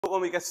But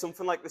when we get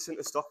something like this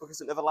into stock, because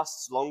it never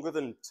lasts longer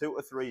than 2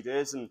 to 3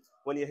 days, and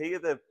when you hear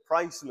the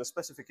price and the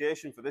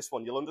specification for this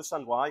one, you'll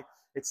understand why.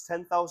 It's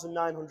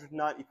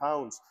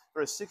 £10,990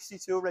 for a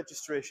 62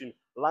 registration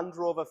Land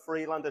Rover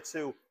Freelander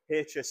 2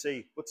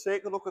 HSE. But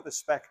take a look at the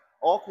spec,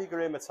 Orkney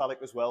grey metallic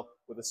as well,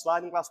 with a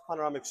sliding glass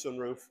panoramic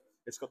sunroof.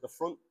 It's got the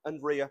front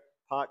and rear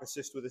park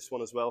assist with this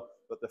one as well,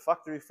 but the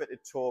factory fitted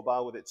tow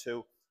bar with it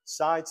too.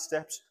 Side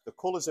steps, the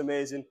colour's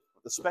amazing,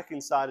 but the spec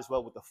inside as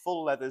well with the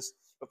full leathers,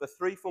 but the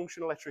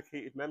 3-function electric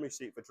heated memory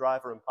seat for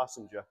driver and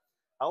passenger.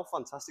 How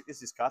fantastic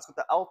is this car? It's got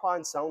the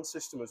Alpine sound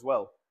system as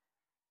well.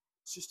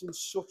 It's just in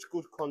such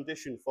good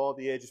condition for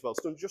the age as well.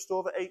 It's done just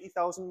over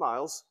 80,000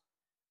 miles.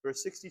 For a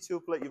 62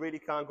 plate, you really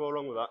can't go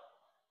wrong with that.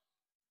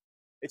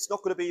 It's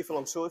not going to be for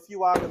long, so if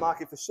you are in the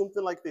market for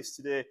something like this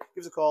today,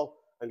 give us a call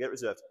and get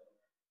reserved.